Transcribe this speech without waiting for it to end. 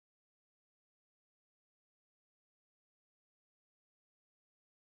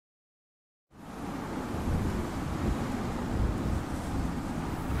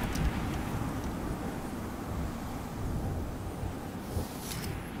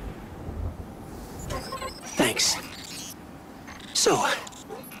mistakes. So,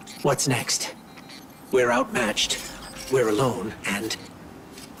 what's next? We're outmatched. We're alone, and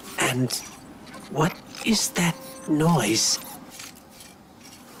what is that noise?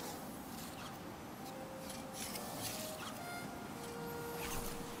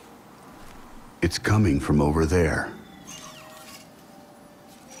 It's coming from over there.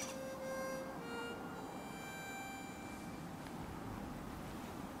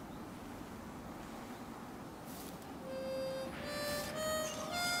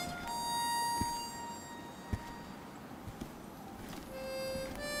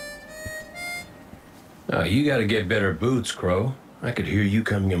 You gotta get better boots, Crow. I could hear you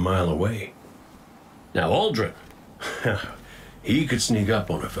coming a mile away. Now, Aldrin, he could sneak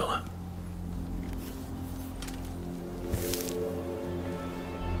up on a fella.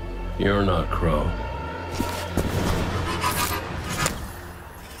 You're not Crow.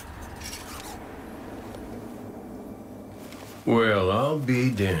 Well, I'll be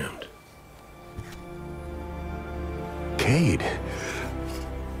damned. Cayde.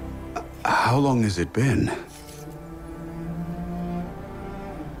 How long has it been?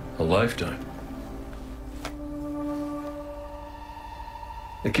 A lifetime.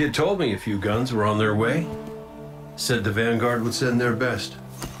 The kid told me a few guns were on their way. Said the Vanguard would send their best.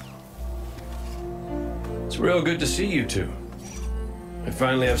 It's real good to see you two. I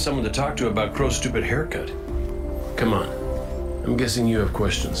finally have someone to talk to about Crow's stupid haircut. Come on. I'm guessing you have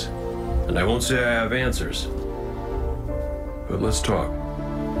questions. And I won't say I have answers. But let's talk.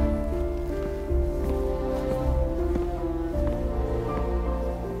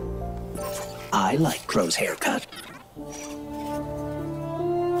 I like Crow's haircut.